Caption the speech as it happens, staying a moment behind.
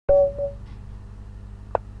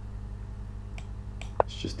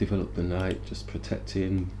just develop the knight, just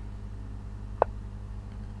protecting.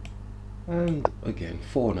 And again,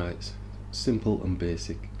 4 knights, simple and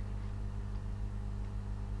basic.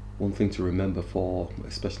 One thing to remember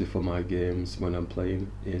especially for my games when I'm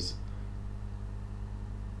playing, is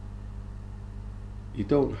you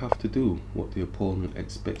don't have to do what the opponent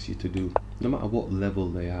expects you to do. No matter what level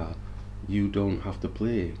they are, you don't have to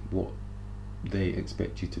play what they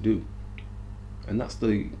expect you to do. And that's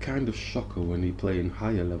the kind of shocker when you're playing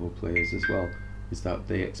higher level players as well, is that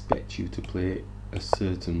they expect you to play a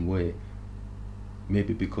certain way.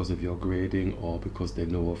 Maybe because of your grading or because they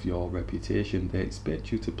know of your reputation, they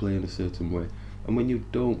expect you to play in a certain way. And when you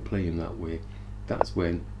don't play in that way, that's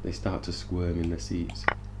when they start to squirm in their seats.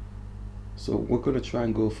 So we're going to try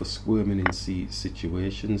and go for squirming in seat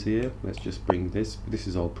situations here. Let's just bring this. This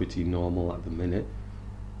is all pretty normal at the minute.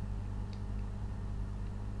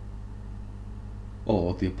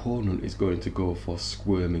 Or the opponent is going to go for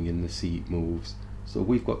squirming in the seat moves. So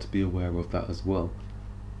we've got to be aware of that as well.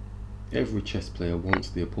 Every chess player wants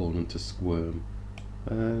the opponent to squirm.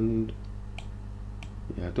 And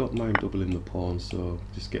yeah, I don't mind doubling the pawn, so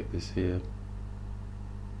just get this here.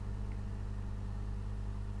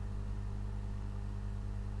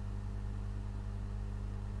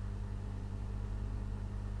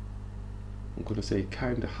 I'm going to say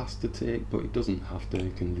kind of has to take, but it doesn't have to.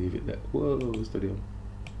 You can leave it there. Whoa, steady on.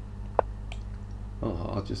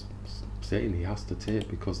 Oh, I'll just saying he has to take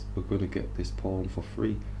because we're going to get this pawn for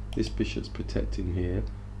free. This bishop's protecting here,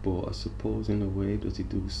 but I suppose in a way, does he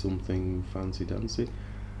do something fancy dancy?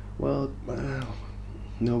 Well,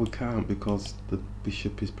 no, we can't because the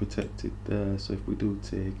bishop is protected there. So if we do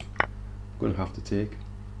take, I'm going to have to take.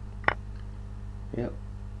 Yep.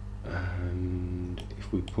 And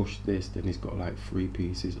if we push this, then he's got like 3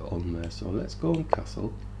 pieces on there. So let's go on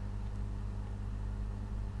castle.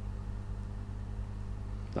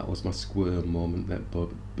 That was my squirm moment there, but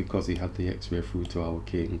because he had the x-ray through to our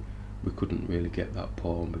king, we couldn't really get that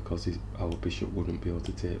pawn because our bishop wouldn't be able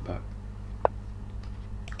to take back.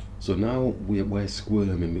 So now we're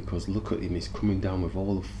squirming because look at him, he's coming down with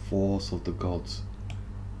all the force of the gods.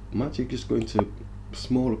 Imagine just going to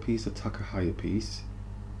smaller piece, attack a higher piece.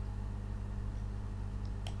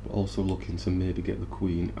 But also looking to maybe get the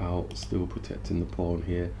queen out, still protecting the pawn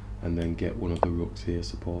here, and then get one of the rooks here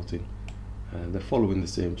supporting. They're following the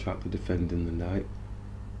same track, they're defending the knight.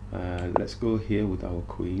 Let's go here with our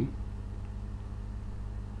queen.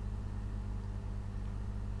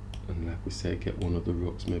 And like we say, get one of the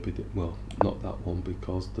rooks, maybe, well, not that one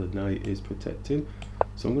because the knight is protecting.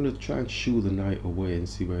 So I'm going to try and shoo the knight away and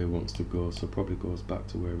see where he wants to go. So probably goes back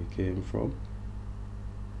to where he came from.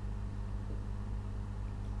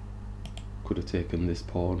 Could have taken this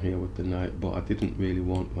pawn here with the knight, but I didn't really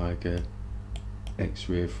want like a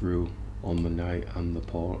x-ray through on the knight and the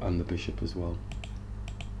pawn and the bishop as well.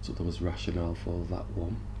 So there was rationale for that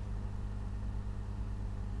one.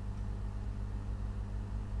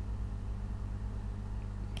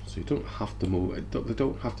 So you don't have to move, they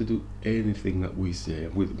don't have to do anything that we say.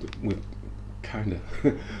 We're kind of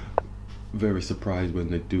very surprised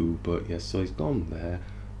when they do, but yes, so he's gone there.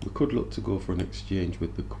 We could look to go for an exchange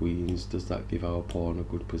with the queens. Does that give our pawn a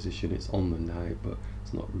good position? It's on the knight, but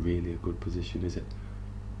it's not really a good position, is it?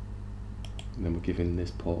 And then we're giving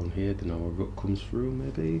this pawn here, then our rook comes through,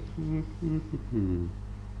 maybe?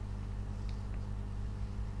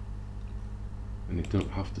 And you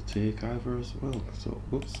don't have to take either as well. So,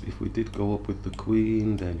 whoops, if we did go up with the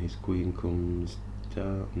queen, then his queen comes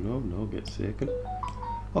down. No, gets taken.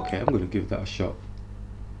 Okay, I'm going to give that a shot.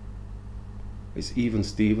 It's even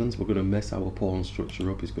Stevens. We're going to mess our pawn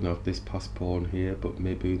structure up. He's going to have this pass pawn here, but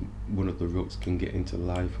maybe one of the rooks can get into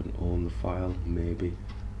life and own the file, maybe.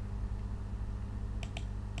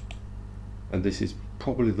 And this is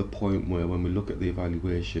probably the point where when we look at the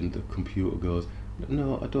evaluation, the computer goes,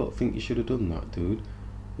 no, I don't think you should have done that, dude.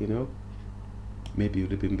 You know, maybe it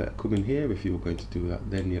would have been better coming here if you were going to do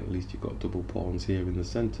that. Then at least you've got double pawns here in the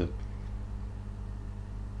centre.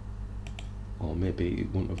 Or maybe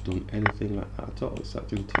it wouldn't have done anything like that at all. It's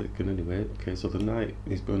actually taken anyway. Okay, so the knight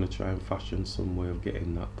is going to try and fashion some way of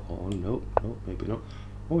getting that pawn. Nope, maybe not.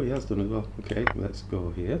 Oh, he has done as well. Okay, let's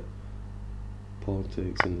go here. Pawn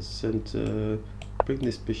takes in the centre. Bring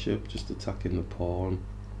this bishop, just attacking the pawn.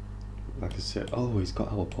 Like I said, oh, he's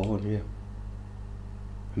got our pawn here.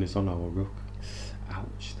 And it's on our rook.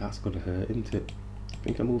 Ouch, that's going to hurt, isn't it? I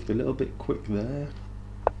think I moved a little bit quick there.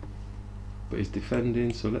 But he's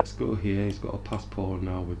defending, so let's go here. He's got a pass pawn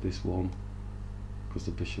now with this one, because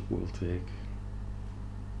the bishop will take.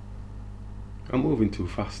 I'm moving too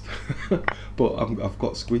fast. But I've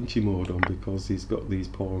got squinchy mode on because he's got these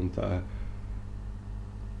pawns that are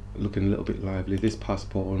looking a little bit lively. This pass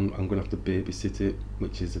pawn, I'm going to have to babysit it,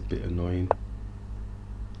 which is a bit annoying.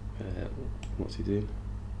 What's he doing?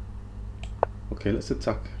 Okay, let's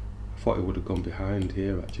attack. I thought he would have gone behind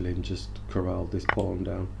here actually and just corralled this pawn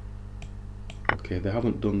down. Okay, they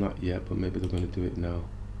haven't done that yet, but maybe they're going to do it now.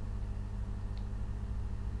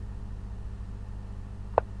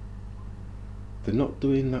 They're not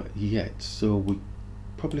doing that yet, so we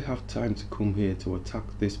probably have time to come here to attack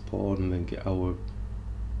this pawn and then get our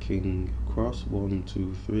king across. 1,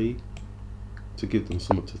 2, 3, to give them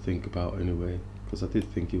something to think about anyway, because I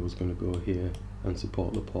did think he was going to go here and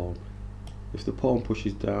support the pawn. If the pawn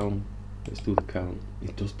pushes down, let's do the count.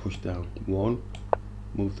 It does push down. 1,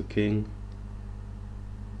 move the king,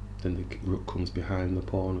 then the rook comes behind the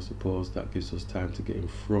pawn. I suppose that gives us time to get in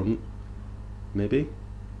front, maybe.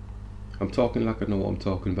 I'm talking like I know what I'm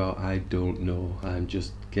talking about. I don't know, I'm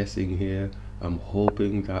just guessing here. I'm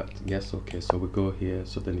hoping that, yes, okay, so we go here,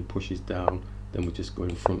 so then he pushes down, then we just go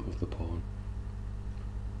in front of the pawn.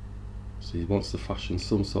 So he wants to fashion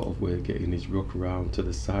some sort of way of getting his rook around to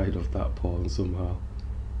the side of that pawn somehow.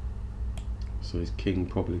 So his king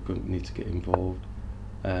probably going to need to get involved.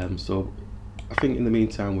 So I think in the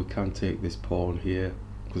meantime we can take this pawn here,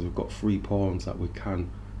 because we've got 3 pawns that we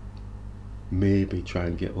can maybe try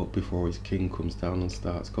and get up before his king comes down and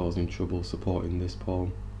starts causing trouble supporting this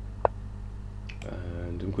pawn.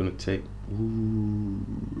 And I'm going to take...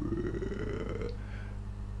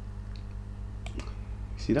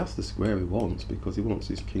 See, that's the square he wants, because he wants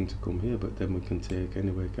his king to come here, but then we can take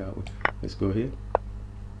anyway, can't we? Let's go here.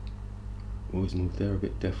 Always move there a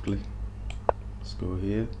bit deftly. Let's go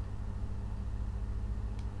here.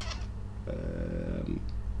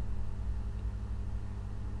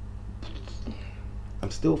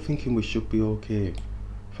 I'm still thinking we should be okay.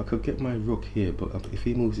 If I could get my rook here, but if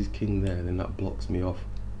he moves his king there, then that blocks me off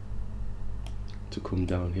to come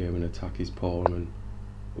down here and attack his pawn. And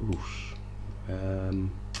oosh.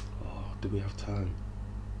 Oh, do we have time?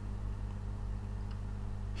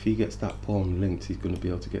 If he gets that pawn linked, he's going to be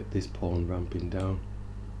able to get this pawn ramping down.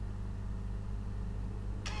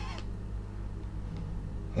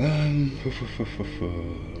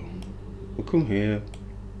 We'll come here.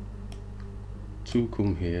 2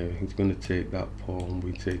 come here. He's going to take that pawn.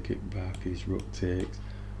 We take it back. His rook takes.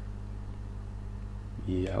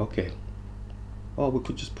 Yeah, okay. Oh, we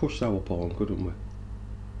could just push our pawn, couldn't we?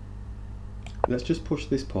 Let's just push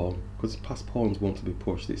this pawn, because past pawns want to be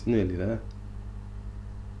pushed. It's nearly there.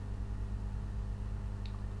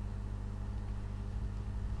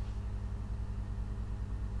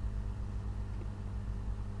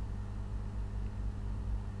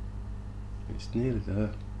 It's nearly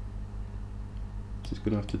there. He's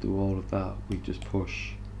going to have to do all of that. We just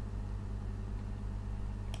push.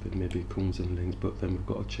 Then maybe he comes and links, but then we've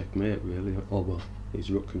got a checkmate really. Oh well,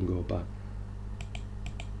 his rook can go back.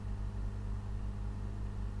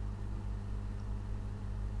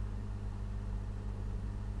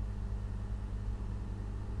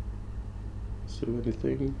 So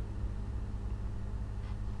anything?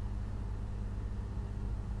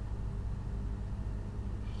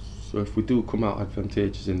 So if we do come out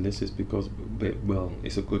advantageous in this, it's because, well,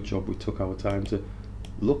 it's a good job we took our time to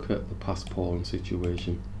look at the past pawn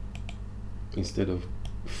situation instead of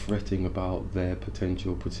fretting about their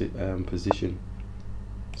potential position.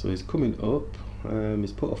 So he's coming up.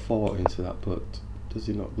 He's put a 4 into that, but does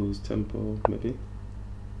he not lose tempo? Maybe.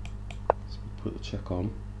 So we put the check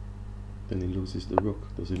on. Then he loses the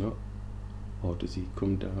rook, does he not? Or does he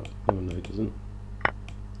come down? Oh no, he doesn't.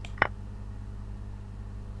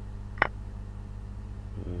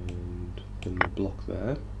 And then the block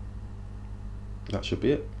there. That should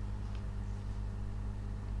be it.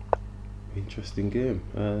 Interesting game.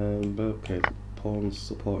 But okay, pawn's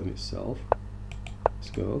supporting itself.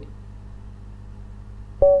 Let's go.